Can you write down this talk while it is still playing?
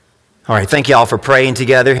All right, thank you all for praying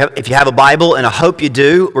together. If you have a Bible, and I hope you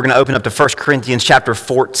do, we're going to open up to 1 Corinthians chapter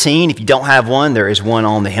 14. If you don't have one, there is one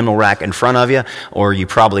on the hymnal rack in front of you, or you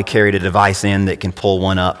probably carried a device in that can pull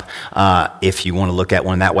one up if you want to look at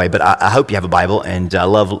one that way. But I hope you have a Bible, and I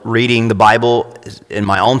love reading the Bible in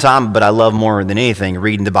my own time, but I love more than anything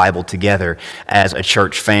reading the Bible together as a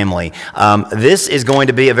church family. This is going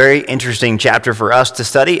to be a very interesting chapter for us to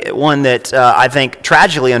study, one that I think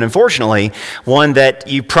tragically and unfortunately, one that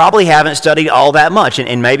you probably haven't studied all that much,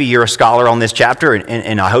 and maybe you're a scholar on this chapter,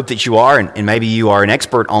 and I hope that you are, and maybe you are an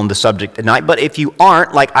expert on the subject tonight, but if you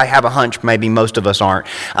aren't, like I have a hunch maybe most of us aren't,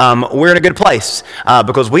 we're in a good place,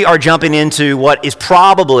 because we are jumping into what is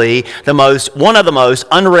probably one of the most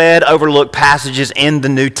unread, overlooked passages in the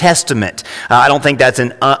New Testament. I don't think that's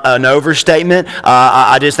an overstatement.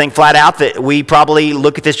 I just think flat out that we probably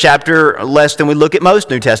look at this chapter less than we look at most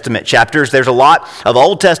New Testament chapters. There's a lot of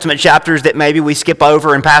Old Testament chapters that maybe we skip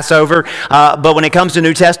over and pass over. But when it comes to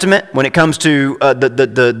New Testament, when it comes to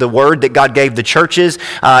the word that God gave the churches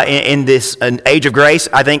in this age of grace,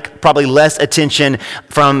 I think probably less attention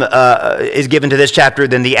is given to this chapter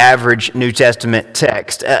than the average New Testament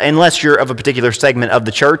text, unless you're of a particular segment of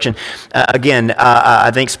the church. And again,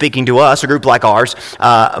 I think speaking to us, a group like ours,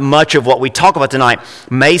 much of what we talk about tonight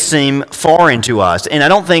may seem foreign to us. And I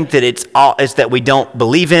don't think that it's that we don't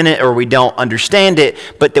believe in it or we don't understand it,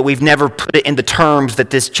 but that we've never put it in the terms that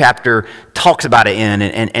this chapter talks about it in,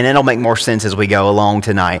 and it'll make more sense as we go along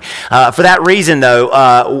tonight. For that reason,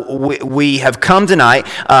 though, we have come tonight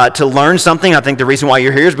to learn something. I think the reason why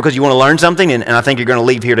you're here is because you want to learn something, and I think you're going to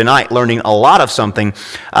leave here tonight learning a lot of something.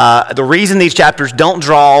 The reason these chapters don't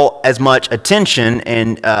draw as much attention,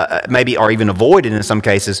 and maybe are even avoided in some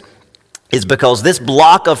cases, is because this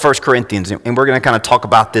block of 1 Corinthians, and we're going to kind of talk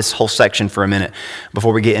about this whole section for a minute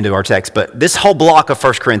before we get into our text, but this whole block of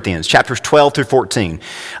 1 Corinthians, chapters 12 through 14,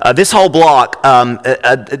 this whole block,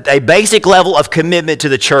 a basic level of commitment to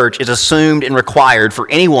the church is assumed and required for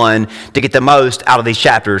anyone to get the most out of these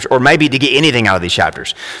chapters, or maybe to get anything out of these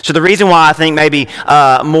chapters. So the reason why I think maybe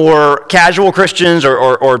more casual Christians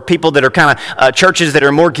or people that are kind of churches that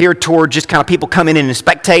are more geared toward just kind of people coming in and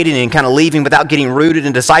spectating and kind of leaving without getting rooted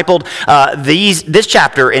and discipled, this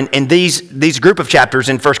chapter and these group of chapters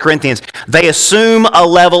in 1 Corinthians, they assume a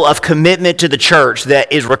level of commitment to the church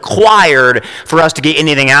that is required for us to get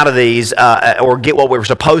anything out of these or get what we were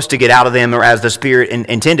supposed to get out of them or as the Spirit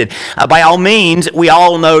intended. By all means, we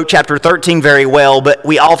all know chapter 13 very well, but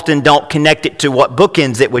we often don't connect it to what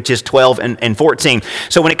bookends it, which is 12 and 14.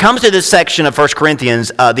 So when it comes to this section of 1 Corinthians,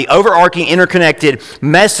 the overarching interconnected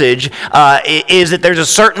message is that there's a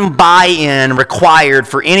certain buy-in required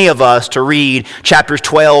for any of us to read chapters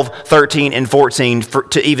 12, 13, and 14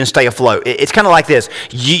 to even stay afloat. It's kind of like this.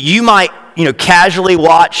 You might casually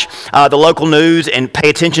watch the local news and pay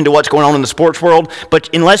attention to what's going on in the sports world, but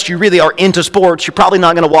unless you really are into sports, you're probably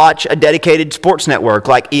not going to watch a dedicated sports network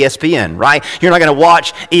like ESPN, right? You're not going to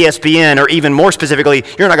watch ESPN, or even more specifically,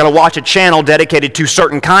 you're not going to watch a channel dedicated to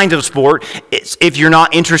certain kinds of sport if you're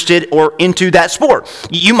not interested or into that sport.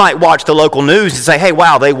 You might watch the local news and say, hey,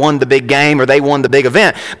 wow, they won the big game or they won the big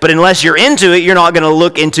event, but unless you're into it, you're not going to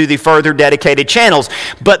look into the further dedicated channels.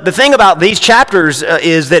 But the thing about these chapters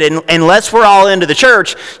is that unless we're all into the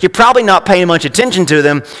church, you're probably not paying much attention to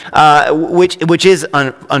them, which is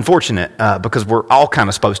unfortunate because we're all kind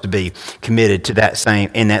of supposed to be committed to that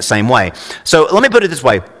same way. So let me put it this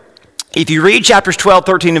way. If you read chapters 12,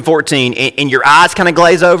 13, and 14, and your eyes kind of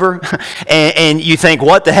glaze over, and you think,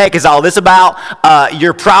 what the heck is all this about?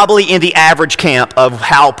 You're probably in the average camp of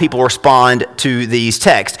how people respond to these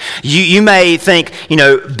texts. You may think,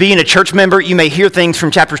 being a church member, you may hear things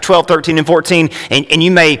from chapters 12, 13, and 14, and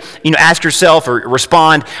you may, ask yourself or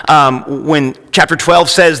respond when chapter 12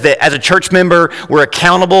 says that as a church member, we're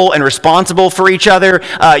accountable and responsible for each other.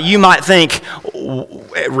 You might think,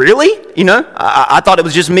 really? I thought it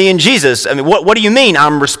was just me and Jesus. I mean, what do you mean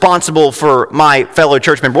I'm responsible for my fellow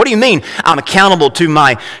church member? What do you mean I'm accountable to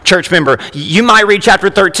my church member? You might read chapter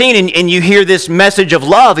 13 and you hear this message of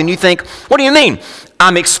love and you think, what do you mean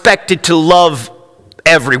I'm expected to love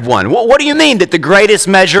everyone? What do you mean that the greatest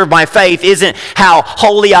measure of my faith isn't how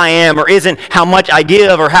holy I am, or isn't how much I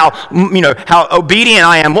give, or how obedient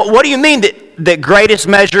I am? What do you mean that the greatest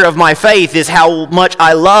measure of my faith is how much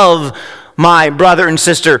I love my brother and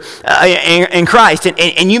sister in Christ.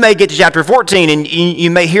 And you may get to chapter 14 and you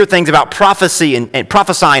may hear things about prophecy and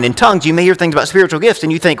prophesying in tongues. You may hear things about spiritual gifts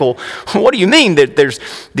and you think, well, what do you mean that there's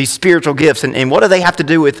these spiritual gifts and what do they have to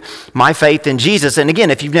do with my faith in Jesus? And again,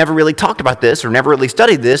 if you've never really talked about this or never really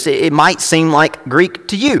studied this, it might seem like Greek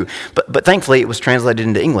to you. But thankfully it was translated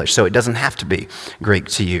into English, so it doesn't have to be Greek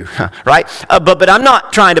to you, right? But I'm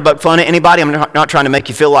not trying to poke fun at anybody. I'm not trying to make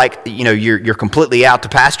you feel like you're completely out to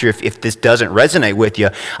pasture if this doesn't resonate with you.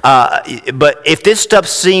 But if this stuff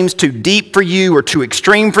seems too deep for you or too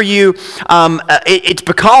extreme for you, it's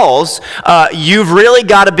because you've really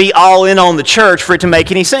got to be all in on the church for it to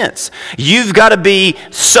make any sense. You've got to be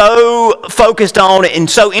so focused on and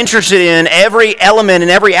so interested in every element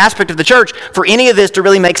and every aspect of the church for any of this to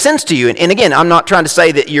really make sense to you. And again, I'm not trying to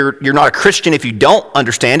say that you're not a Christian if you don't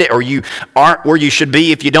understand it or you aren't where you should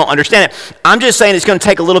be if you don't understand it. I'm just saying it's going to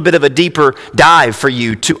take a little bit of a deeper dive for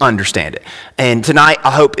you to understand it. And tonight,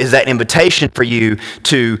 I hope, is that invitation for you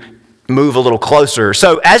to move a little closer.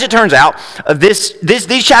 So as it turns out,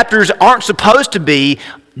 these chapters aren't supposed to be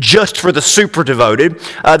just for the super devoted.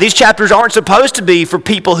 These chapters aren't supposed to be for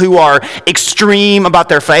people who are extreme about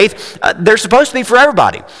their faith. They're supposed to be for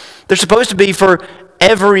everybody. They're supposed to be for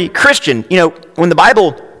every Christian. When the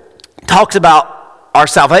Bible talks about our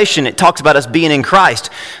salvation, it talks about us being in Christ.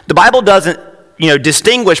 The Bible doesn't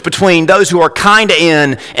distinguish between those who are kind of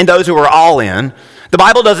in and those who are all in. The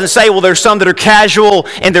Bible doesn't say, well, there's some that are casual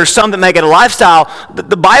and there's some that make it a lifestyle.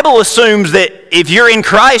 The Bible assumes that if you're in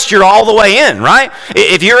Christ, you're all the way in, right?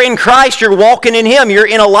 If you're in Christ, you're walking in Him. You're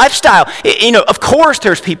in a lifestyle. Of course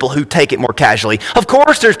there's people who take it more casually. Of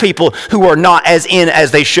course there's people who are not as in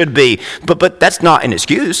as they should be. But that's not an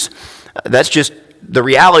excuse. That's just the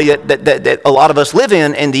reality that a lot of us live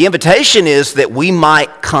in. And the invitation is that we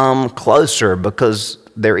might come closer because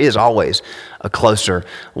there is always a closer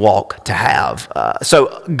walk to have.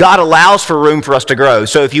 So God allows for room for us to grow.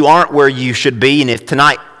 So if you aren't where you should be, and if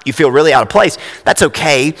tonight you feel really out of place, that's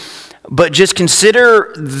okay. But just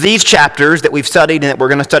consider these chapters that we've studied and that we're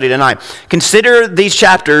going to study tonight. Consider these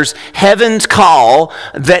chapters heaven's call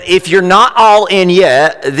that if you're not all in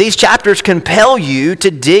yet, these chapters compel you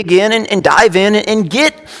to dig in and dive in and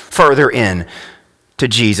get further in to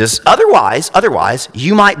Jesus. Otherwise,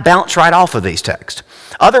 you might bounce right off of these texts.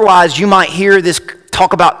 Otherwise, you might hear this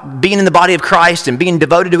talk about being in the body of Christ and being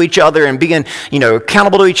devoted to each other and being,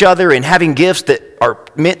 accountable to each other and having gifts that are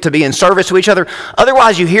meant to be in service to each other.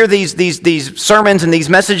 Otherwise, you hear these sermons and these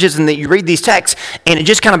messages and that you read these texts and it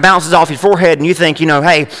just kind of bounces off your forehead and you think,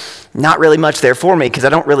 hey, not really much there for me because I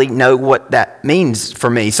don't really know what that means for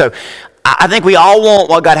me. So I think we all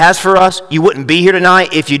want what God has for us. You wouldn't be here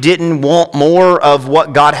tonight if you didn't want more of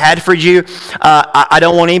what God had for you. I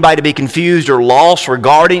don't want anybody to be confused or lost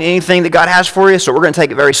regarding anything that God has for you, so we're going to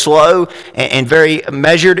take it very slow and very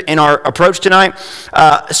measured in our approach tonight.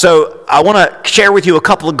 So I want to share with you a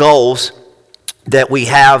couple of goals that we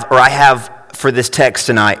have, or I have for this text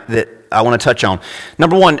tonight that I want to touch on.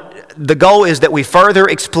 Number one, the goal is that we further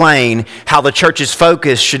explain how the church's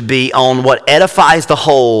focus should be on what edifies the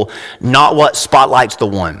whole, not what spotlights the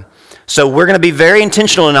one. So we're going to be very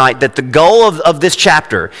intentional tonight that the goal of this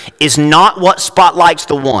chapter is not what spotlights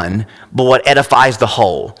the one, but what edifies the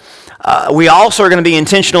whole. We also are going to be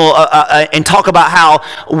intentional and talk about how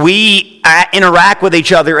we interact with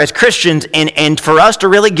each other as Christians, and for us to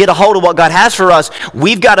really get a hold of what God has for us,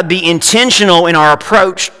 we've got to be intentional in our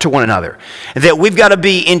approach to one another. That we've got to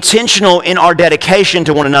be intentional in our dedication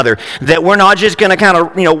to one another. That we're not just going to kind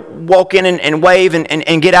of walk in and wave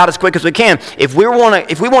and get out as quick as we can. If we want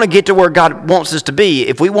to get to where God wants us to be,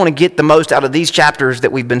 if we want to get the most out of these chapters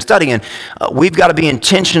that we've been studying, we've got to be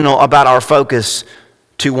intentional about our focus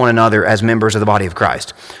to one another as members of the body of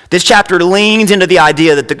Christ. This chapter leans into the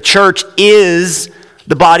idea that the church is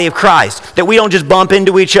the body of Christ, that we don't just bump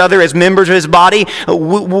into each other as members of His body.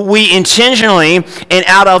 We intentionally and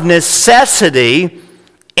out of necessity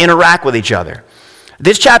interact with each other.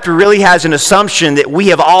 This chapter really has an assumption that we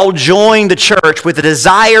have all joined the church with a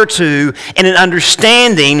desire to and an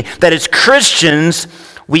understanding that as Christians,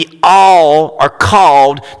 we all are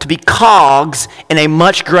called to be cogs in a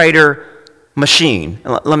much greater machine.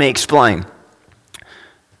 Let me explain.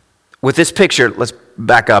 With this picture, let's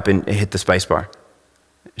back up and hit the space bar.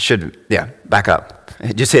 Back up.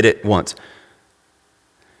 Just hit it once.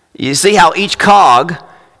 You see how each cog,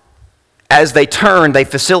 as they turn, they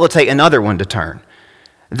facilitate another one to turn.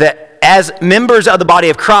 That as members of the body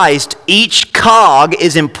of Christ, each cog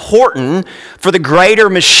is important for the greater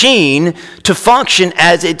machine to function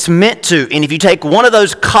as it's meant to. And if you take one of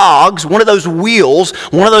those cogs, one of those wheels,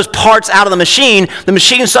 one of those parts out of the machine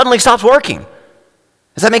suddenly stops working.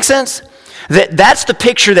 Does that make sense? That's the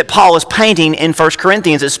picture that Paul is painting in 1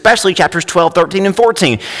 Corinthians, especially chapters 12, 13, and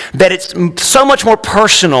 14. That it's so much more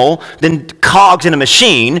personal than cogs in a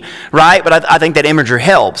machine, right? But I think that imagery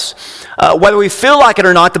helps. Whether we feel like it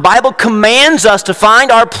or not, the Bible commands us to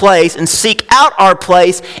find our place and seek out our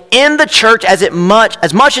place in the church as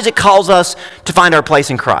much as it calls us to find our place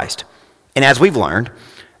in Christ. And as we've learned,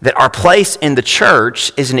 that our place in the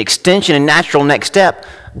church is an extension and natural next step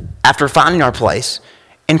after finding our place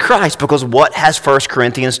in Christ, because what has 1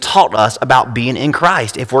 Corinthians taught us about being in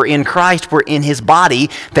Christ? If we're in Christ, we're in his body,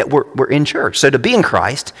 that we're in church. So to be in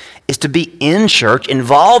Christ is to be in church,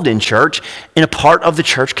 involved in church, and a part of the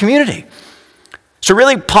church community. So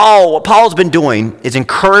really, what Paul's been doing is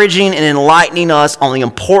encouraging and enlightening us on the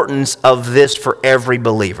importance of this for every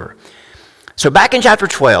believer. So back in chapter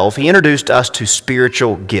 12, he introduced us to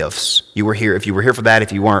spiritual gifts. You were here. If you were here for that,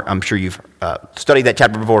 if you weren't, I'm sure you've studied that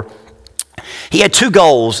chapter before. He had two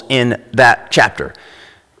goals in that chapter.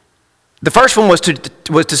 The first one was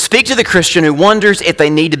to speak to the Christian who wonders if they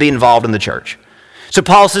need to be involved in the church. So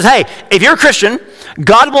Paul says, hey, if you're a Christian,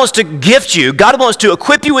 God wants to gift you, God wants to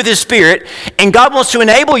equip you with his Spirit, and God wants to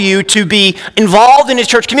enable you to be involved in his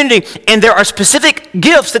church community. And there are specific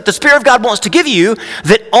gifts that the Spirit of God wants to give you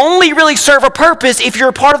that only really serve a purpose if you're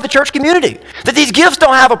a part of the church community. That these gifts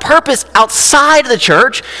don't have a purpose outside of the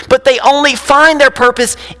church, but they only find their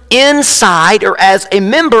purpose inside or as a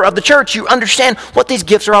member of the church. You understand what these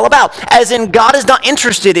gifts are all about. As in, God is not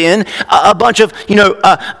interested in a bunch of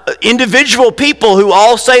individual people who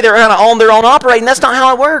all say they're kind of on their own operating. That's not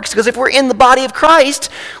how it works. Because if we're in the body of Christ,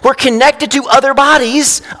 we're connected to other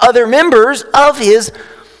bodies, other members of his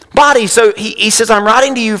body. So he says, I'm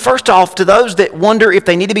writing to you first off to those that wonder if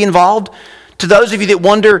they need to be involved. To those of you that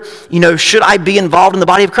wonder, should I be involved in the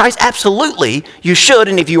body of Christ? Absolutely, you should.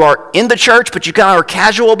 And if you are in the church, but you kind of are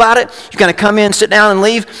casual about it, you kind of come in, sit down, and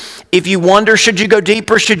leave. If you wonder, should you go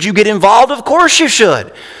deeper? Should you get involved? Of course you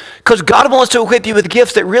should. Because God wants to equip you with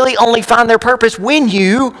gifts that really only find their purpose when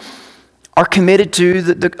you are committed to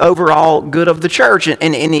the overall good of the church.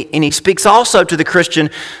 And he speaks also to the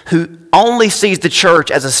Christian who only sees the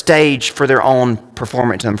church as a stage for their own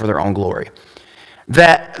performance and for their own glory.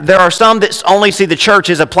 That there are some that only see the church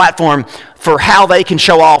as a platform for how they can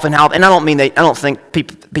show off and I don't think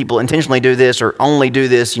people intentionally do this or only do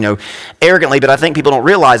this, arrogantly, but I think people don't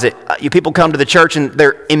realize it. People come to the church and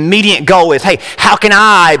their immediate goal is, hey, how can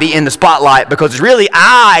I be in the spotlight? Because really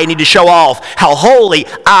I need to show off how holy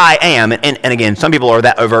I am. And again, some people are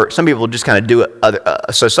that overt. Some people just kind of do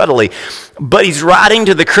it so subtly. But he's writing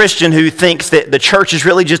to the Christian who thinks that the church is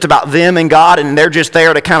really just about them and God, and they're just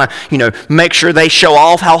there to kind of, make sure they show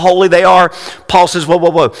off how holy they are. Paul says,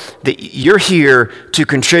 whoa. You're here to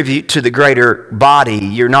contribute to the greater body.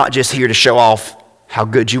 You're not just here to show off how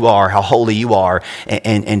good you are, how holy you are,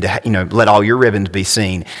 and to let all your ribbons be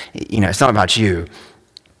seen. It's not about you.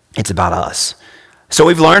 It's about us. So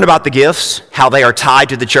we've learned about the gifts, how they are tied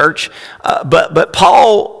to the church. But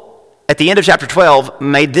Paul, at the end of chapter 12,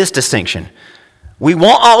 made this distinction. We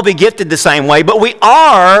won't all be gifted the same way, but we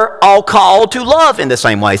are all called to love in the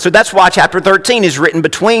same way. So that's why chapter 13 is written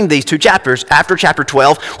between these two chapters, after chapter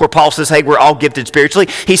 12, where Paul says, hey, we're all gifted spiritually.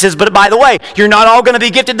 He says, but by the way, you're not all going to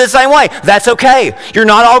be gifted the same way. That's okay. You're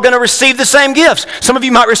not all going to receive the same gifts. Some of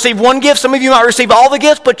you might receive one gift, some of you might receive all the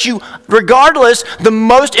gifts, but regardless, the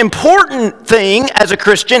most important thing as a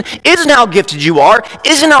Christian isn't how gifted you are,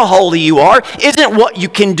 isn't how holy you are, isn't what you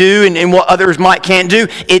can do and what others can't do.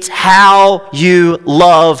 It's how you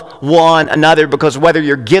love one another, because whether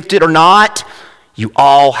you're gifted or not, you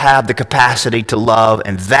all have the capacity to love,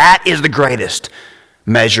 and that is the greatest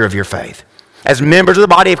measure of your faith. As members of the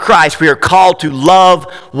body of Christ, we are called to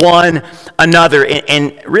love one another.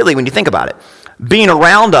 And really, when you think about it, being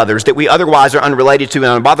around others that we otherwise are unrelated to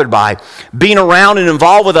and unbothered by, being around and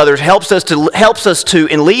involved with others helps us to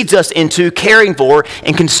and leads us into caring for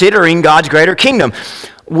and considering God's greater kingdom.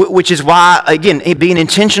 Which is why, again, being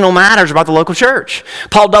intentional matters about the local church.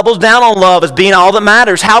 Paul doubles down on love as being all that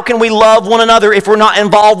matters. How can we love one another if we're not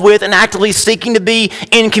involved with and actively seeking to be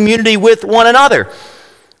in community with one another?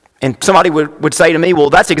 And somebody would say to me, well,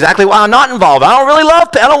 that's exactly why I'm not involved. I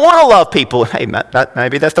don't want to love people. Hey,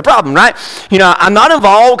 maybe that's the problem, right? I'm not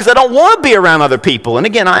involved because I don't want to be around other people. And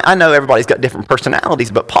again, I know everybody's got different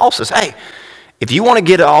personalities, but Paul says, hey, if you want to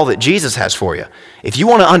get all that Jesus has for you, if you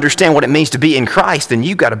want to understand what it means to be in Christ, then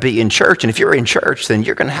you've got to be in church. And if you're in church, then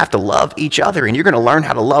you're going to have to love each other, and you're going to learn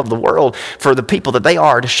how to love the world for the people that they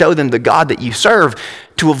are, to show them the God that you serve.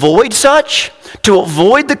 To avoid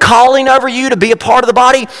the calling over you to be a part of the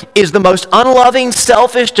body is the most unloving,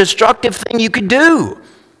 selfish, destructive thing you could do.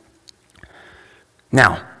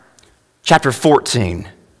 Now, chapter 14,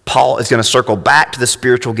 Paul is going to circle back to the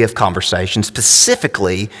spiritual gift conversation.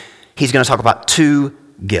 Specifically, he's going to talk about two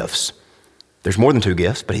gifts. There's more than two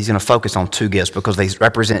gifts, but he's going to focus on two gifts because they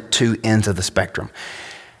represent two ends of the spectrum.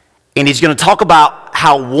 And he's going to talk about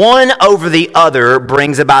how one over the other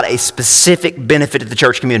brings about a specific benefit to the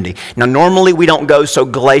church community. Now, normally we don't go so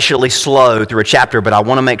glacially slow through a chapter, but I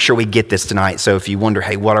want to make sure we get this tonight. So if you wonder,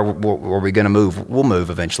 hey, what are we going to move? We'll move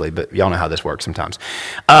eventually, but y'all know how this works sometimes.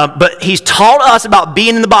 But he's taught us about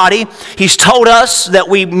being in the body. He's told us that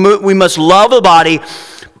we must love the body.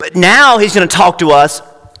 But now he's going to talk to us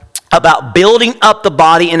about building up the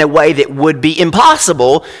body in a way that would be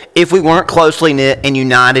impossible if we weren't closely knit and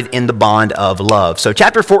united in the bond of love. So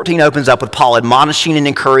chapter 14 opens up with Paul admonishing and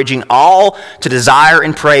encouraging all to desire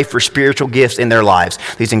and pray for spiritual gifts in their lives.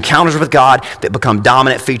 These encounters with God that become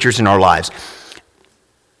dominant features in our lives.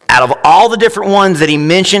 Out of all the different ones that he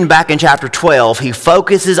mentioned back in chapter 12, he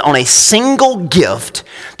focuses on a single gift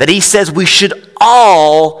that he says we should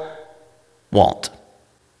all want.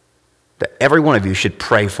 That every one of you should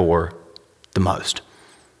pray for the most.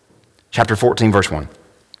 Chapter 14, verse 1.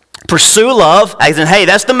 Pursue love, as in, hey,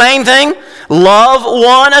 that's the main thing. Love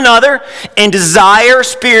one another and desire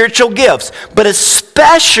spiritual gifts, but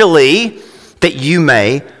especially that you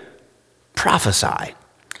may prophesy.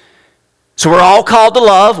 So we're all called to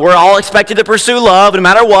love. We're all expected to pursue love no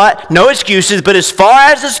matter what. No excuses. But as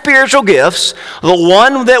far as the spiritual gifts, the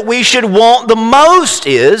one that we should want the most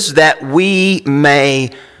is that we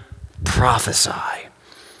may prophesy.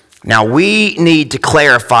 Now, we need to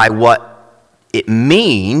clarify what it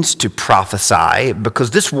means to prophesy because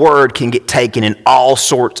this word can get taken in all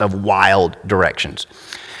sorts of wild directions.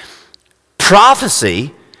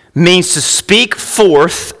 Prophecy means to speak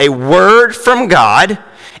forth a word from God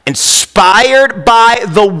inspired by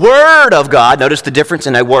the word of God. Notice the difference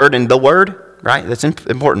in a word and the word, right? That's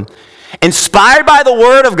important. Inspired by the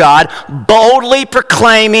word of God, boldly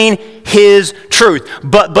proclaiming his truth.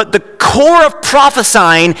 But the core of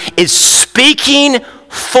prophesying is speaking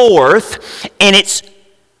forth, and it's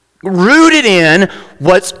rooted in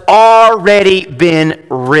what's already been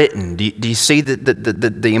written. Do you see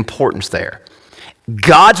the importance there?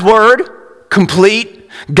 God's word, complete.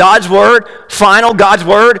 God's word, final, God's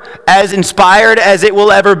word, as inspired as it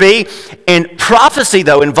will ever be. And prophecy,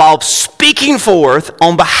 though, involves speaking forth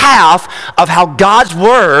on behalf of how God's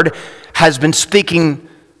word has been speaking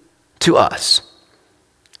to us.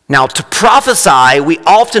 Now, to prophesy, we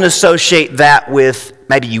often associate that with,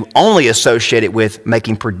 maybe you only associate it with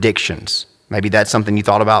making predictions. Maybe that's something you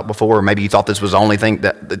thought about before, or maybe you thought this was the only thing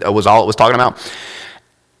that was all it was talking about.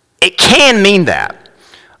 It can mean that.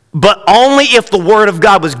 But only if the word of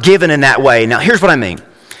God was given in that way. Now, here's what I mean.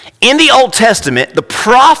 In the Old Testament, the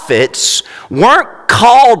prophets weren't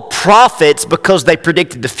called prophets because they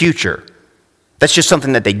predicted the future. That's just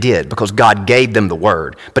something that they did because God gave them the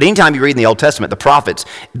word. But anytime you read in the Old Testament, the prophets,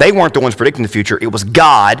 they weren't the ones predicting the future. It was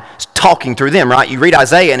God talking through them, right? You read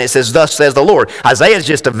Isaiah and it says, thus says the Lord. Isaiah is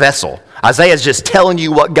just a vessel. Isaiah is just telling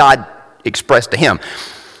you what God expressed to him.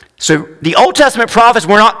 So the Old Testament prophets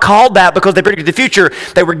were not called that because they predicted the future.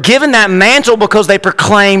 They were given that mantle because they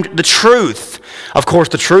proclaimed the truth. Of course,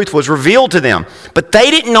 the truth was revealed to them. But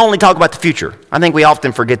they didn't only talk about the future. I think we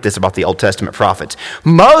often forget this about the Old Testament prophets.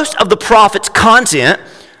 Most of the prophets' content,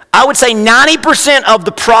 I would say 90% of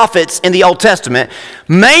the prophets in the Old Testament,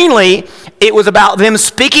 mainly it was about them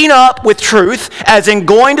speaking up with truth, as in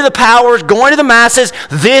going to the powers, going to the masses.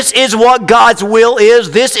 This is what God's will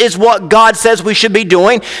is. This is what God says we should be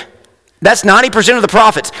doing. That's 90% of the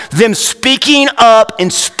prophets. Them speaking up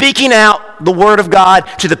and speaking out the word of God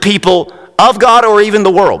to the people of God or even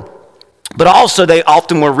the world. But also they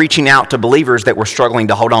often were reaching out to believers that were struggling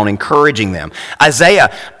to hold on, encouraging them.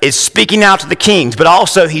 Isaiah is speaking out to the kings, but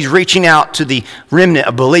also he's reaching out to the remnant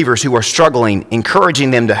of believers who are struggling,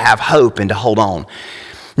 encouraging them to have hope and to hold on.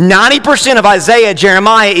 90% of Isaiah,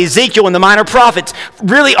 Jeremiah, Ezekiel, and the minor prophets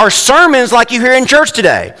really are sermons like you hear in church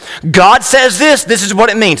today. God says this, this is what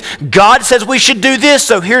it means. God says we should do this,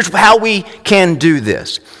 so here's how we can do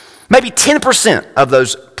this. Maybe 10% of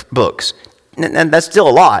those books, and that's still a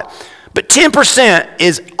lot, but 10%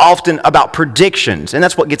 is often about predictions, and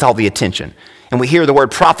that's what gets all the attention. And we hear the word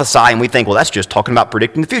prophesy, and we think, well, that's just talking about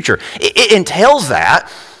predicting the future. It entails that,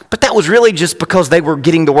 but that was really just because they were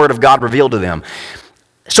getting the word of God revealed to them.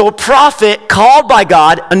 So a prophet called by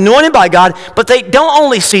God, anointed by God, but they don't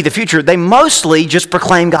only see the future, they mostly just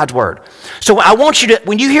proclaim God's word. So I want you to,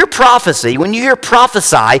 when you hear prophecy, when you hear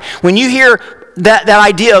prophesy, when you hear that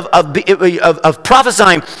idea of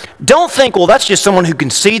prophesying, don't think, well, that's just someone who can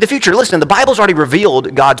see the future. Listen, the Bible's already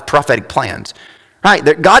revealed God's prophetic plans,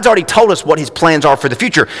 right? God's already told us what his plans are for the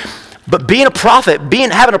future. But being a prophet,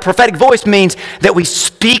 having a prophetic voice means that we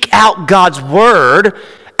speak out God's word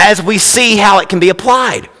as we see how it can be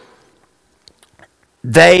applied.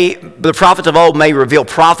 The prophets of old may reveal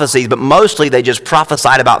prophecies, but mostly they just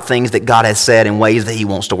prophesied about things that God has said in ways that he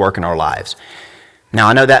wants to work in our lives. Now,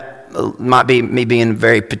 I know that might be me being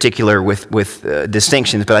very particular with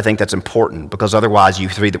distinctions, but I think that's important because otherwise you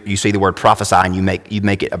see the word prophesy and you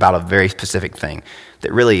make it about a very specific thing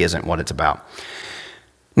that really isn't what it's about.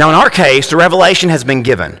 Now, in our case, the revelation has been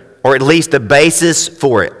given, or at least the basis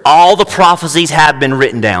for it. All the prophecies have been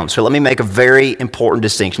written down. So let me make a very important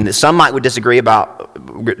distinction that some might disagree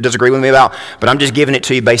with me about, but I'm just giving it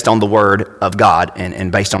to you based on the Word of God and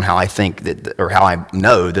based on how I think that, or how I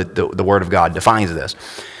know that the Word of God defines this.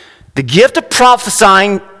 The gift of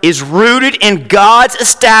prophesying is rooted in God's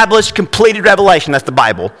established, completed revelation. That's the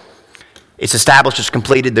Bible. It's established, it's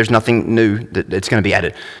completed. There's nothing new that's going to be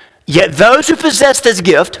added. Yet those who possess this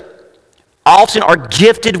gift often are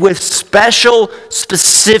gifted with special,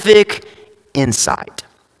 specific insight.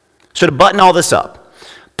 So to button all this up,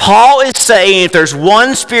 Paul is saying if there's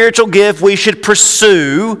one spiritual gift we should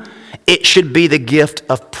pursue, it should be the gift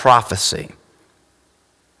of prophecy.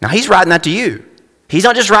 Now he's writing that to you. He's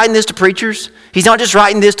not just writing this to preachers. He's not just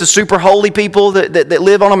writing this to super holy people that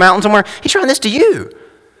live on a mountain somewhere. He's writing this to you.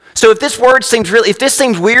 So if this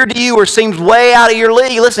seems weird to you or seems way out of your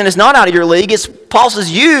league, listen, it's not out of your league. Paul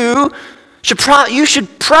says you should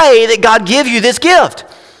pray that God give you this gift.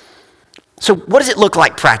 So what does it look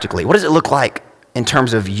like practically? What does it look like in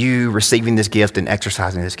terms of you receiving this gift and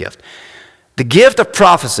exercising this gift? The gift of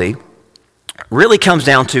prophecy really comes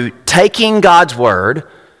down to taking God's word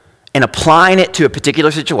and applying it to a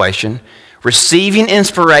particular situation, receiving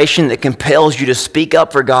inspiration that compels you to speak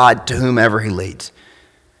up for God to whomever he leads.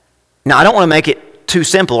 Now, I don't want to make it too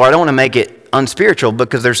simple, or I don't want to make it unspiritual,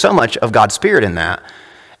 because there's so much of God's Spirit in that.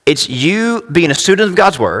 It's you being a student of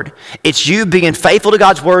God's Word. It's you being faithful to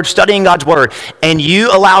God's Word, studying God's Word, and you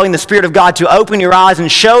allowing the Spirit of God to open your eyes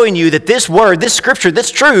and showing you that this Word, this Scripture, this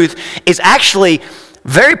truth is actually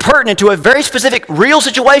very pertinent to a very specific, real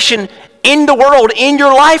situation in the world, in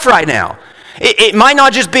your life right now. It might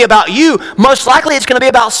not just be about you. Most likely it's going to be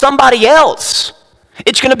about somebody else.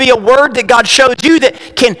 It's going to be a word that God shows you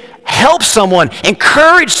that can help someone,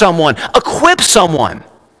 encourage someone, equip someone.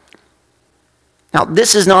 Now,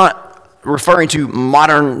 this is not referring to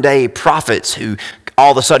modern day prophets who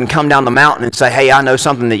all of a sudden come down the mountain and say, hey, I know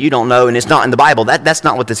something that you don't know and it's not in the Bible. That's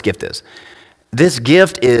not what this gift is. This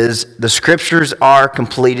gift is the Scriptures are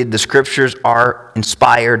completed, the Scriptures are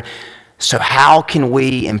inspired. So how can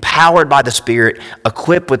we, empowered by the Spirit,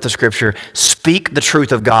 equipped with the Scripture, speak the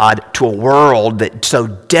truth of God to a world that so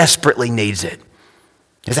desperately needs it?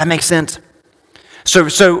 Does that make sense?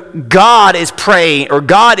 So God is praying, or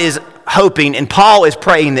God is hoping, and Paul is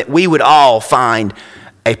praying that we would all find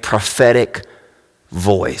a prophetic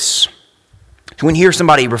voice. When you hear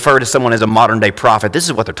somebody refer to someone as a modern day prophet, this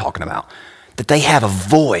is what they're talking about. That they have a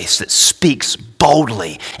voice that speaks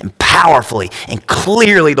boldly and powerfully and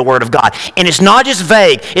clearly the Word of God. And it's not just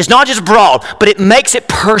vague, it's not just broad, but it makes it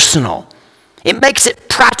personal. It makes it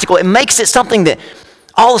practical. It makes it something that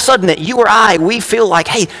all of a sudden that you or I, we feel like,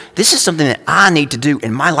 hey, this is something that I need to do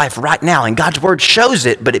in my life right now. And God's Word shows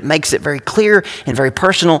it, but it makes it very clear and very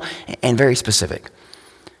personal and very specific.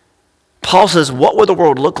 Paul says, what would the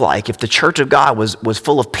world look like if the church of God was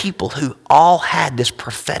full of people who all had this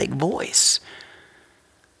prophetic voice,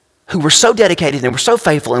 who were so dedicated and were so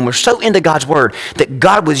faithful and were so into God's word that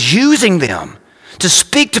God was using them to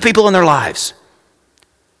speak to people in their lives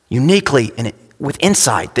uniquely and with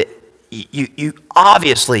insight that you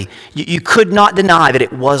obviously, you could not deny that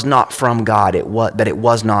it was not from God, that it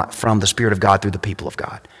was not from the Spirit of God through the people of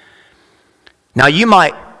God. Now you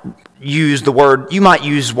might use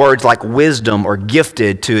words like wisdom or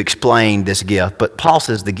gifted to explain this gift, but Paul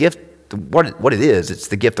says the gift, what it is, it's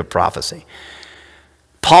the gift of prophecy.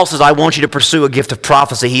 Paul says, I want you to pursue a gift of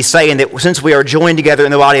prophecy. He's saying that since we are joined together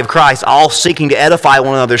in the body of Christ, all seeking to edify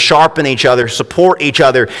one another, sharpen each other, support each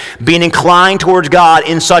other, being inclined towards God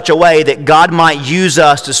in such a way that God might use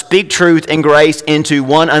us to speak truth and grace into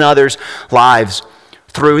one another's lives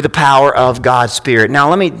through the power of God's Spirit. Now,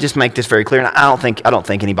 let me just make this very clear. And I don't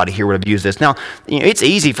think anybody here would abuse this. Now, it's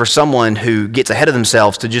easy for someone who gets ahead of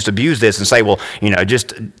themselves to just abuse this and say, well, just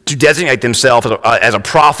to designate themselves as a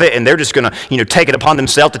prophet, and they're just going to, take it upon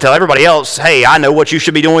themselves to tell everybody else, hey, I know what you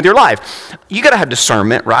should be doing with your life. You got to have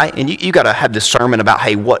discernment, right? And you got to have discernment about,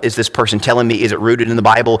 hey, what is this person telling me? Is it rooted in the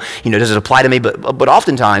Bible? Does it apply to me? But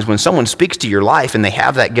oftentimes, when someone speaks to your life and they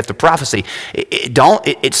have that gift of prophecy,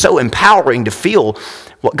 it's so empowering to feel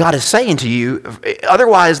what God is saying to you.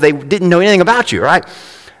 Otherwise, they didn't know anything about you, right?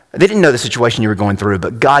 They didn't know the situation you were going through,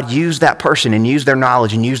 but God used that person and used their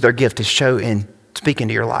knowledge and used their gift to show and speak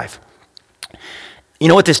into your life. You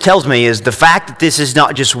know what this tells me is the fact that this is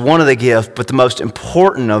not just one of the gifts, but the most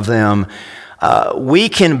important of them. We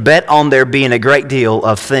can bet on there being a great deal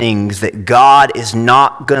of things that God is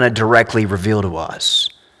not going to directly reveal to us.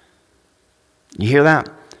 You hear that?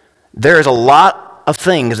 There is a lot of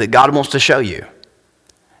things that God wants to show you,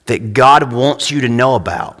 that God wants you to know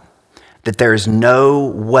about, that there is no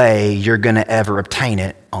way you're going to ever obtain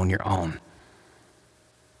it on your own.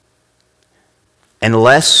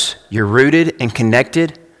 Unless you're rooted and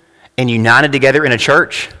connected and united together in a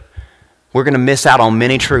church, we're going to miss out on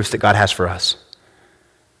many truths that God has for us.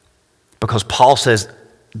 Because Paul says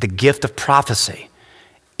the gift of prophecy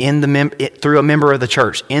through a member of the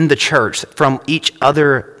church, in the church, from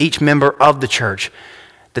each member of the church,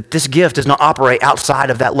 that this gift does not operate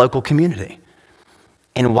outside of that local community.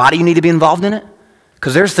 And why do you need to be involved in it?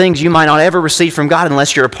 Because there's things you might not ever receive from God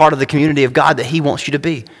unless you're a part of the community of God that He wants you to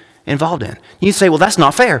be involved in. You say, well, that's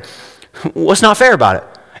not fair. What's not fair about it?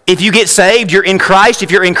 If you get saved, you're in Christ. If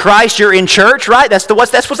you're in Christ, you're in church, right? That's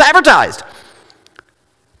what's advertised.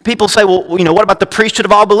 People say, well, what about the priesthood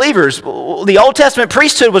of all believers? Well, the Old Testament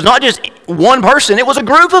priesthood was not just one person. It was a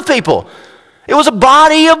group of people. It was a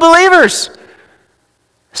body of believers.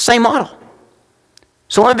 Same model.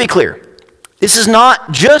 So let me be clear. This is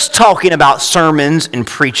not just talking about sermons and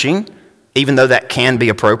preaching, even though that can be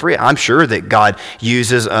appropriate. I'm sure that God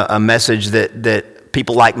uses a message that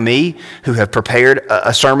people like me who have prepared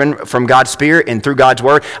a sermon from God's Spirit and through God's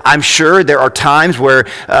Word. I'm sure there are times where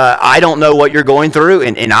I don't know what you're going through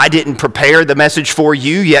and I didn't prepare the message for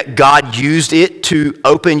you, yet God used it to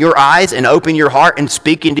open your eyes and open your heart and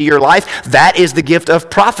speak into your life. That is the gift of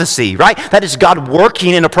prophecy, right? That is God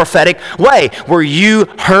working in a prophetic way where you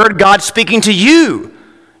heard God speaking to you,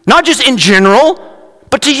 not just in general,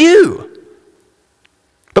 but to you.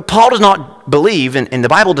 But Paul does not believe, and the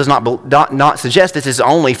Bible does not suggest this is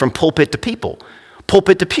only from pulpit to people,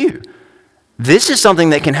 pulpit to pew. This is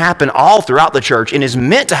something that can happen all throughout the church and is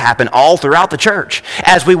meant to happen all throughout the church.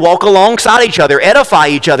 As we walk alongside each other, edify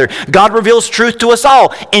each other, God reveals truth to us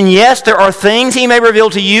all. And yes, there are things He may reveal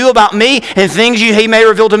to you about me and things He may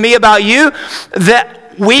reveal to me about you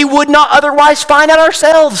that we would not otherwise find out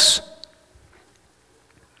ourselves.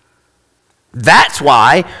 That's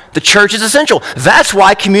why the church is essential. That's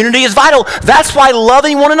why community is vital. That's why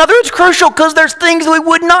loving one another is crucial, because there's things we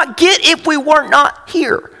would not get if we were not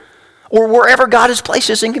here or wherever God has placed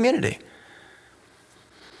us in community.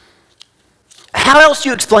 How else do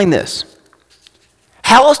you explain this?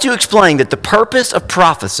 How else do you explain that the purpose of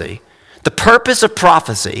prophecy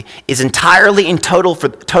is entirely and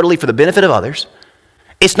totally for the benefit of others?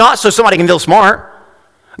 It's not so somebody can feel smart.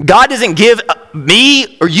 God doesn't give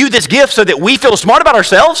me or you this gift so that we feel smart about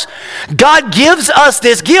ourselves. God gives us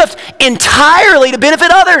this gift entirely to benefit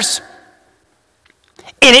others.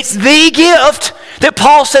 And it's the gift that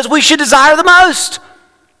Paul says we should desire the most.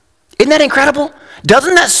 Isn't that incredible?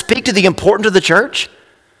 Doesn't that speak to the importance of the church?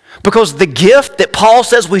 Because the gift that Paul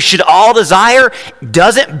says we should all desire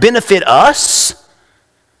doesn't benefit us.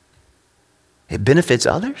 It benefits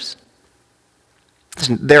others.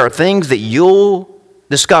 Listen, there are things that you'll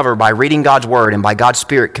discover by reading God's Word and by God's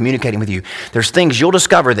Spirit communicating with you. There's things you'll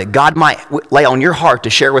discover that God might lay on your heart to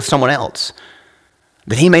share with someone else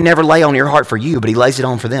that He may never lay on your heart for you, but He lays it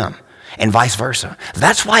on for them, and vice versa.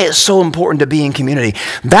 That's why it's so important to be in community.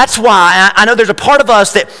 That's why I know there's a part of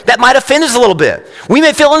us that might offend us a little bit. We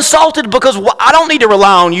may feel insulted because I don't need to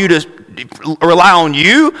rely on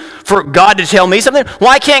you for God to tell me something.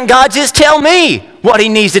 Why can't God just tell me what He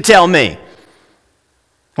needs to tell me?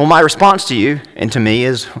 Well, my response to you and to me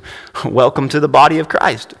is, welcome to the body of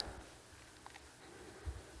Christ.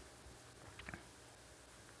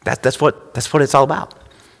 That's what it's all about.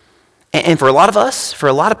 And for a lot of us, for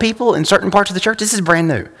a lot of people in certain parts of the church, this is brand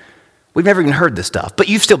new. We've never even heard this stuff, but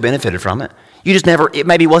you've still benefited from it. It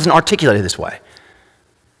maybe wasn't articulated this way.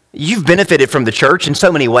 You've benefited from the church in so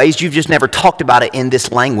many ways, you've just never talked about it in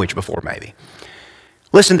this language before maybe.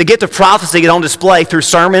 Listen, the gift of prophecy is on display through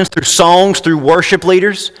sermons, through songs, through worship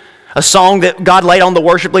leaders. A song that God laid on the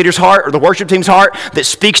worship leader's heart or the worship team's heart that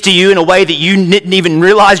speaks to you in a way that you didn't even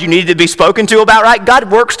realize you needed to be spoken to about, right?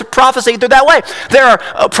 God works through prophecy through that way.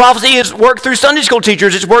 Prophecy is worked through Sunday school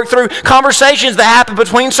teachers. It's worked through conversations that happen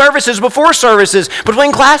between services, before services,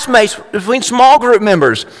 between classmates, between small group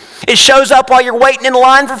members. It shows up while you're waiting in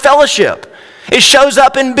line for fellowship. It shows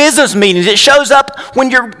up in business meetings. It shows up when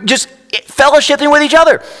you're just fellowshipping with each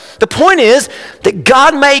other. The point is that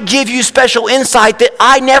God may give you special insight that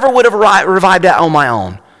I never would have arrived at on my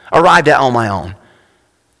own.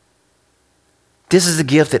 This is a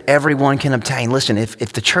gift that everyone can obtain. Listen, if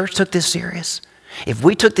the church took this serious, if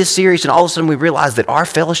we took this serious and all of a sudden we realized that our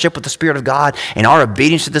fellowship with the Spirit of God and our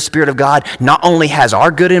obedience to the Spirit of God not only has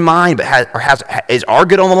our good in mind, but is our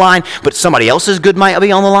good on the line, but somebody else's good might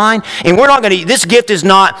be on the line. And this gift is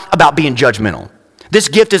not about being judgmental. This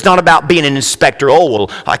gift is not about being an inspector. Oh,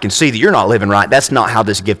 well, I can see that you're not living right. That's not how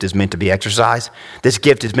this gift is meant to be exercised. This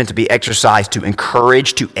gift is meant to be exercised to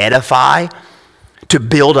encourage, to edify, to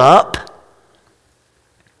build up.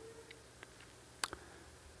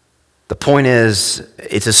 The point is,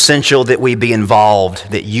 it's essential that we be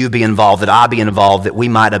involved, that you be involved, that I be involved, that we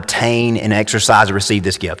might obtain and exercise and receive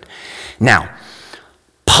this gift. Now,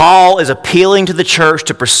 Paul is appealing to the church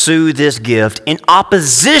to pursue this gift in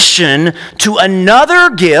opposition to another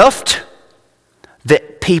gift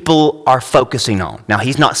that people are focusing on. Now,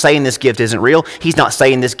 he's not saying this gift isn't real. He's not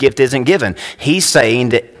saying this gift isn't given. He's saying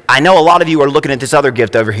that I know a lot of you are looking at this other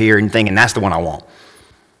gift over here and thinking, that's the one I want.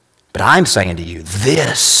 But I'm saying to you,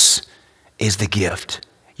 this is the gift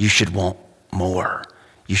you should want more.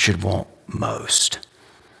 You should want most.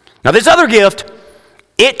 Now, this other gift,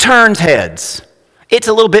 it turns heads. It's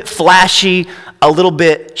a little bit flashy, a little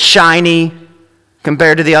bit shiny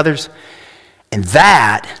compared to the others. And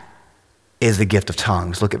that is the gift of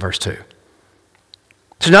tongues. Look at verse 2.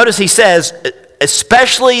 So notice he says,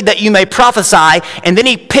 especially that you may prophesy, and then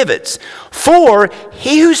he pivots. For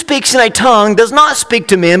he who speaks in a tongue does not speak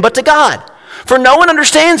to men, but to God. For no one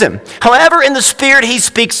understands him. However, in the Spirit he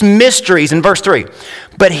speaks mysteries, in verse 3.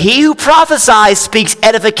 But he who prophesies speaks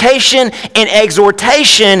edification and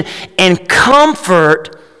exhortation and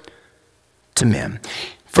comfort to men.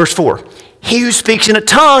 Verse 4. He who speaks in a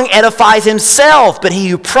tongue edifies himself, but he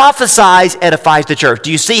who prophesies edifies the church.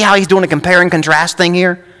 Do you see how he's doing a compare and contrast thing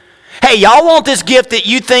here? Hey, y'all want this gift that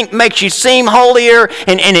you think makes you seem holier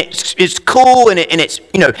and it's cool and it's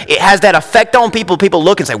it has that effect on people. People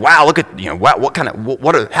look and say, wow, look at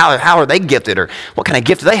how are they gifted, or what kind of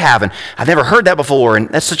gift do they have? And I've never heard that before, and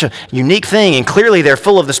that's such a unique thing, and clearly they're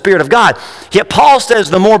full of the Spirit of God. Yet Paul says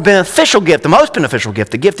the more beneficial gift, the most beneficial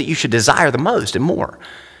gift, the gift that you should desire the most and more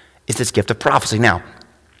is this gift of prophecy. Now,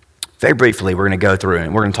 very briefly, we're going to go through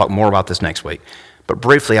and we're going to talk more about this next week. But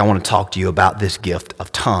briefly, I want to talk to you about this gift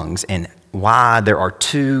of tongues and why there are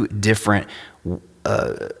two different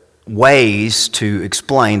ways to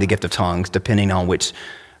explain the gift of tongues depending on which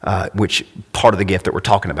part of the gift that we're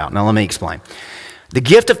talking about. Now, let me explain. The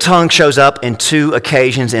gift of tongues shows up in two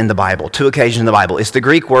occasions in the Bible. It's the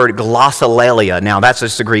Greek word glossolalia. Now, that's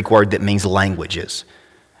just the Greek word that means languages.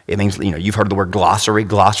 It means, you've heard of the word glossary.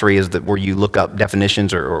 Glossary is where you look up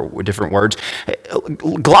definitions or different words.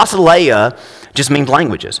 Glossolalia just means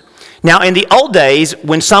languages. Now, in the old days,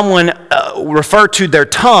 when someone referred to their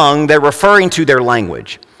tongue, they're referring to their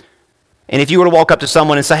language. And if you were to walk up to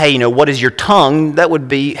someone and say, hey, what is your tongue? That would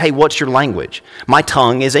be, hey, what's your language? My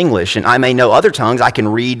tongue is English, and I may know other tongues. I can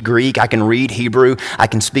read Greek, I can read Hebrew, I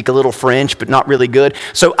can speak a little French, but not really good.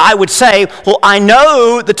 So I would say, well, I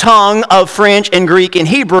know the tongue of French and Greek and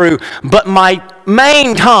Hebrew, but my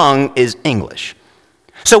main tongue is English.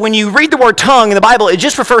 So when you read the word tongue in the Bible, it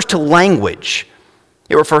just refers to language.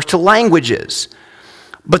 It refers to languages.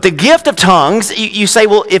 But the gift of tongues, you say,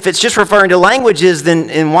 well, if it's just referring to languages,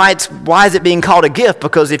 then why is it being called a gift?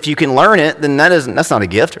 Because if you can learn it, then that's not a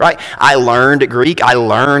gift, right? I learned Greek, I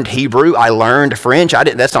learned Hebrew, I learned French.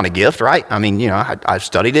 That's not a gift, right? I mean, I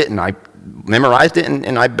studied it and I memorized it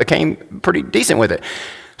and I became pretty decent with it.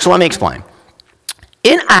 So let me explain.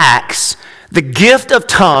 In Acts, the gift of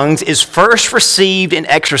tongues is first received and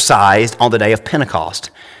exercised on the day of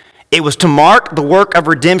Pentecost. It was to mark the work of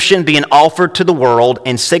redemption being offered to the world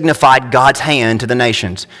and signified God's hand to the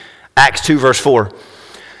nations. Acts 2 verse 4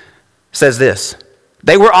 says this.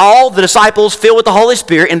 They were all, the disciples, filled with the Holy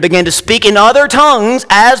Spirit and began to speak in other tongues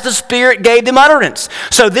as the Spirit gave them utterance.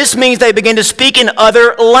 So this means they began to speak in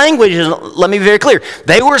other languages. Let me be very clear.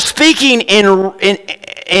 They were speaking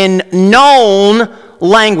in known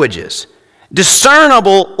languages,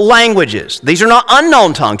 discernible languages. These are not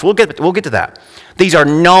unknown tongues. We'll get to that. These are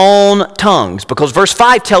known tongues because verse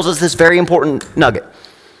 5 tells us this very important nugget.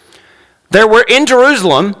 There were in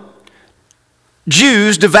Jerusalem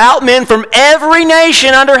Jews, devout men from every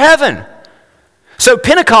nation under heaven. So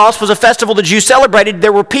Pentecost was a festival the Jews celebrated.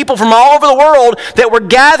 There were people from all over the world that were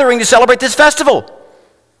gathering to celebrate this festival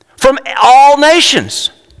from all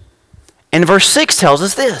nations. And verse 6 tells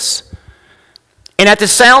us this. And at the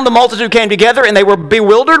sound, the multitude came together, and they were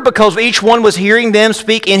bewildered because each one was hearing them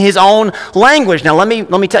speak in his own language. Now, let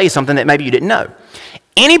me tell you something that maybe you didn't know.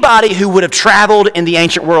 Anybody who would have traveled in the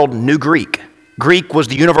ancient world knew Greek. Greek was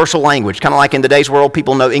the universal language. Kind of like in today's world,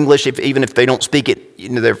 people know English even if they don't speak it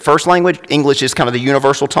their first language. English is kind of the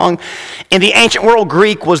universal tongue. In the ancient world,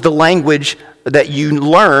 Greek was the language that you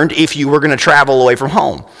learned if you were going to travel away from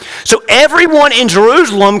home. So everyone in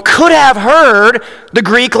Jerusalem could have heard the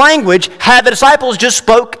Greek language had the disciples just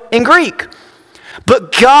spoke in Greek.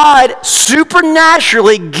 But God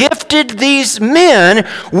supernaturally gifted these men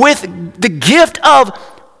with the gift of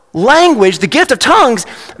language, the gift of tongues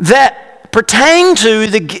that pertain to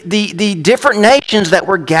the different nations that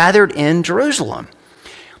were gathered in Jerusalem.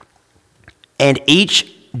 And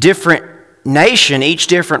each different nation, each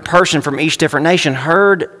different person from each different nation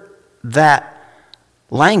heard that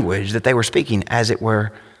language that they were speaking, as it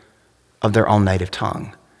were, of their own native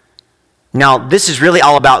tongue. Now, this is really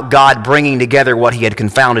all about God bringing together what he had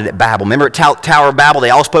confounded at Babel. Remember at Tower of Babel, they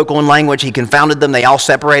all spoke one language. He confounded them. They all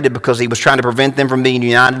separated because he was trying to prevent them from being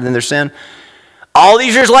united in their sin. All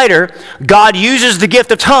these years later, God uses the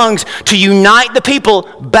gift of tongues to unite the people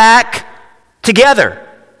back together.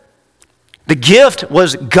 The gift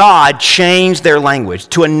was God changed their language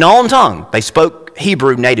to a known tongue. They spoke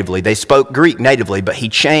Hebrew natively. They spoke Greek natively, but he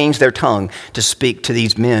changed their tongue to speak to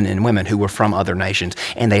these men and women who were from other nations,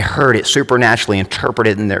 and they heard it supernaturally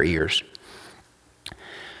interpreted in their ears.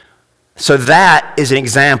 So that is an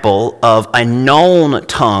example of a known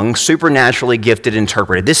tongue, supernaturally gifted,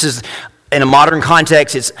 interpreted. This is, in a modern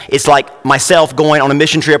context, it's like myself going on a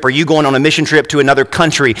mission trip or you going on a mission trip to another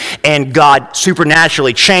country and God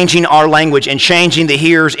supernaturally changing our language and changing the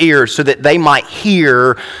hearer's ears so that they might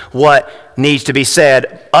hear what needs to be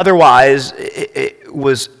said. Otherwise, it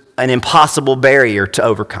was an impossible barrier to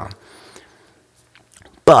overcome.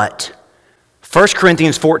 But 1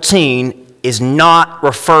 Corinthians 14 is not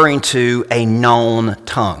referring to a known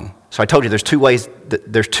tongue. So I told you there's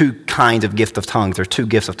two kinds of gift of tongues. There's two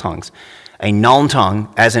gifts of tongues. A known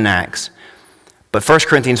tongue, as in Acts. But 1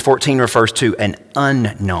 Corinthians 14 refers to an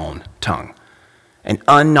unknown tongue. An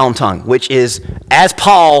unknown tongue, which is, as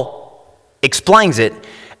Paul explains it,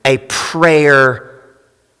 a prayer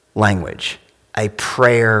language. A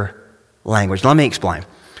prayer language. Let me explain.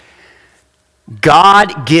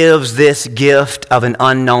 God gives this gift of an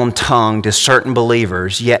unknown tongue to certain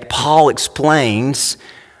believers, yet Paul explains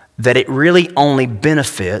that it really only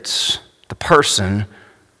benefits the person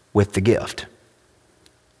with the gift.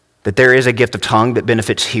 That there is a gift of tongue that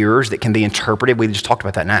benefits hearers that can be interpreted. We just talked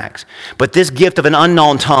about that in Acts. But this gift of an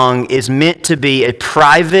unknown tongue is meant to be a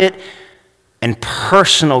private and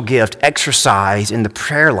personal gift exercised in the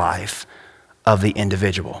prayer life of the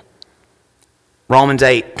individual. Romans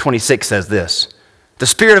 8:26 says this: "The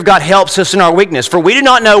Spirit of God helps us in our weakness, for we do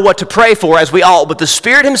not know what to pray for as we ought, but the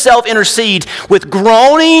Spirit himself intercedes with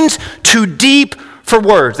groanings too deep for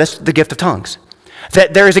words." That's the gift of tongues.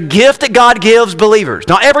 That there is a gift that God gives believers,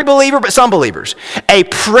 not every believer, but some believers, a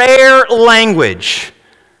prayer language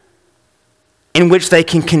in which they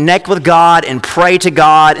can connect with God and pray to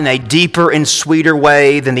God in a deeper and sweeter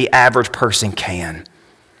way than the average person can.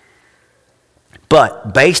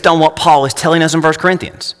 But based on what Paul is telling us in 1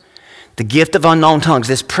 Corinthians, the gift of unknown tongues,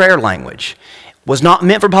 this prayer language, was not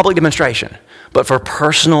meant for public demonstration, but for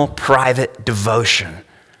personal, private devotion.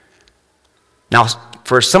 Now,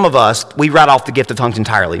 for some of us, we write off the gift of tongues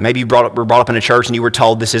entirely. Maybe you were brought up in a church and you were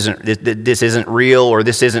told this isn't real, or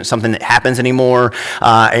this isn't something that happens anymore,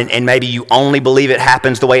 and maybe you only believe it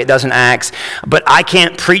happens the way it does in Acts. But I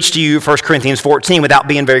can't preach to you 1 Corinthians 14 without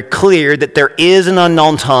being very clear that there is an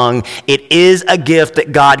unknown tongue. It is a gift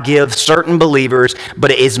that God gives certain believers,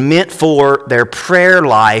 but it is meant for their prayer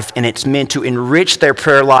life, and it's meant to enrich their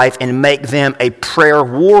prayer life and make them a prayer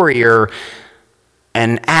warrior,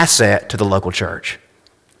 an asset to the local church.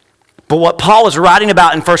 But what Paul is writing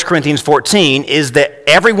about in 1 Corinthians 14 is that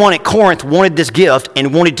everyone at Corinth wanted this gift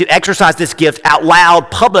and wanted to exercise this gift out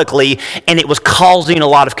loud publicly, and it was causing a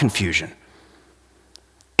lot of confusion.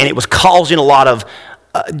 And it was causing a lot of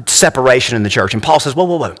separation in the church. And Paul says,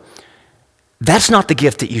 whoa. That's not the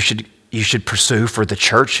gift that you should pursue for the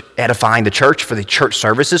church, edifying the church, for the church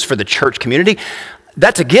services, for the church community.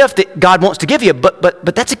 That's a gift that God wants to give you,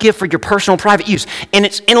 but that's a gift for your personal, private use. And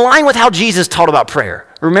it's in line with how Jesus taught about prayer.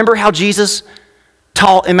 Remember how Jesus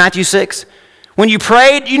taught in Matthew 6? When you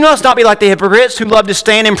prayed, you must not be like the hypocrites who love to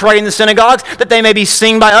stand and pray in the synagogues, that they may be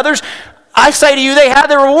seen by others. I say to you, they have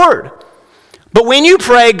their reward. But when you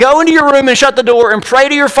pray, go into your room and shut the door and pray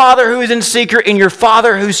to your Father who is in secret, and your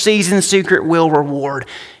Father who sees in secret will reward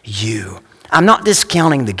you. I'm not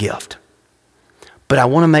discounting the gift. But I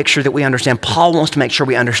want to make sure that we understand, Paul wants to make sure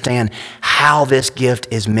we understand how this gift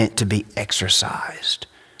is meant to be exercised.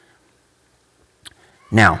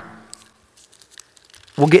 Now,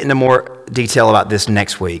 we'll get into more detail about this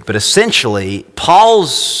next week, but essentially,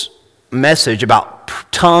 Paul's message about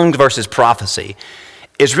tongues versus prophecy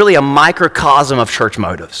is really a microcosm of church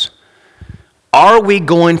motives. Are we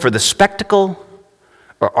going for the spectacle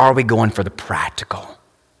or are we going for the practical?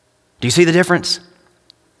 Do you see the difference?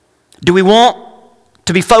 Do we want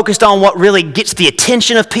to be focused on what really gets the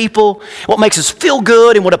attention of people, what makes us feel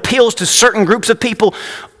good and what appeals to certain groups of people?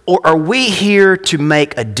 Or are we here to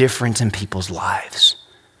make a difference in people's lives?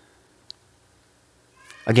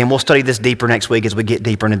 Again, we'll study this deeper next week as we get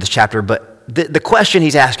deeper into this chapter, but the question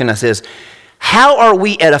he's asking us is, how are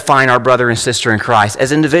we edifying our brother and sister in Christ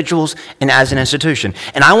as individuals and as an institution?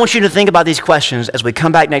 And I want you to think about these questions as we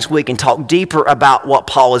come back next week and talk deeper about what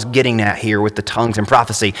Paul is getting at here with the tongues and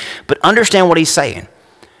prophecy. But understand what he's saying,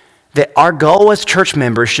 that our goal as church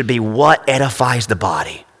members should be what edifies the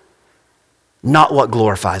body, not what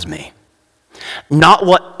glorifies me. Not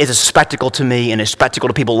what is a spectacle to me and a spectacle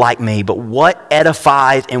to people like me, but what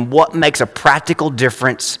edifies and what makes a practical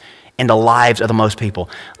difference in the lives of the most people.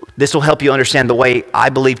 This will help you understand the way I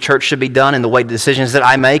believe church should be done and the way the decisions that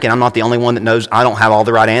I make. And I'm not the only one that knows I don't have all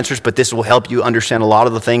the right answers, but this will help you understand a lot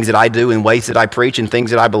of the things that I do and ways that I preach and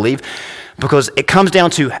things that I believe. Because it comes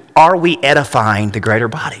down to, are we edifying the greater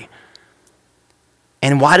body?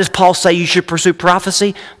 And why does Paul say you should pursue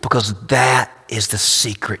prophecy? Because that is the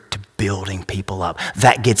secret to building people up.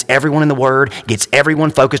 That gets everyone in the Word, gets everyone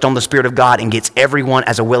focused on the Spirit of God, and gets everyone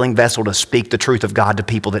as a willing vessel to speak the truth of God to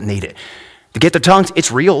people that need it. The gift of tongues, it's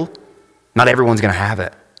real. Not everyone's going to have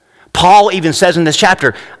it. Paul even says in this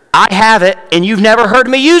chapter, I have it, and you've never heard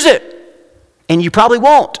me use it. And you probably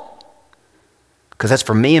won't. Because that's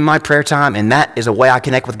for me in my prayer time, and that is a way I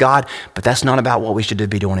connect with God, but that's not about what we should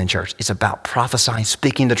be doing in church. It's about prophesying,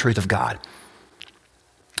 speaking the truth of God.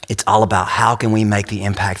 It's all about how can we make the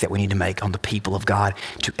impact that we need to make on the people of God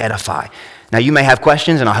to edify. Now, you may have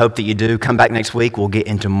questions, and I hope that you do. Come back next week. We'll get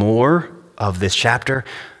into more of this chapter,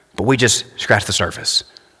 but we just scratched the surface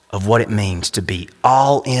of what it means to be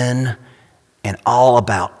all in and all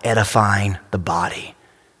about edifying the body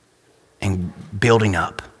and building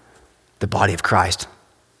up the body of Christ.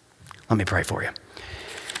 Let me pray for you.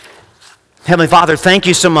 Heavenly Father, thank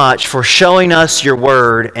you so much for showing us your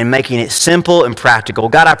word and making it simple and practical.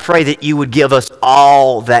 God, I pray that you would give us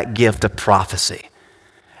all that gift of prophecy,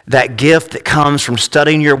 that gift that comes from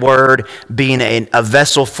studying your word, being a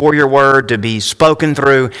vessel for your word to be spoken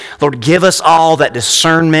through. Lord, give us all that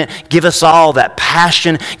discernment, give us all that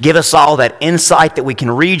passion, give us all that insight that we can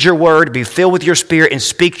read your word, be filled with your spirit, and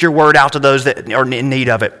speak your word out to those that are in need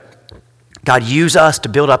of it. God, use us to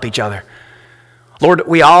build up each other. Lord,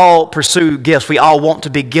 we all pursue gifts. We all want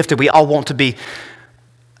to be gifted. We all want to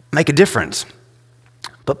make a difference.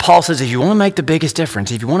 But Paul says, if you want to make the biggest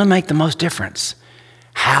difference, if you want to make the most difference,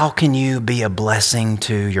 how can you be a blessing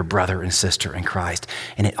to your brother and sister in Christ?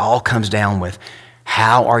 And it all comes down with,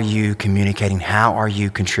 how are you communicating? How are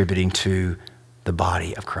you contributing to the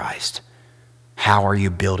body of Christ? How are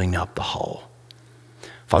you building up the whole?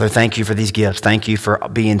 Father, thank you for these gifts. Thank you for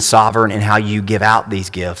being sovereign in how you give out these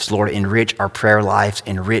gifts. Lord, enrich our prayer lives,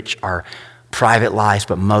 enrich our private lives,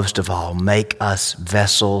 but most of all, make us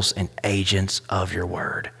vessels and agents of your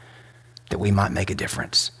word, that we might make a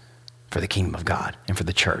difference for the kingdom of God and for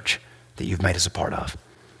the church that you've made us a part of.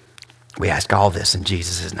 We ask all this in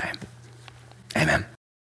Jesus' name. Amen.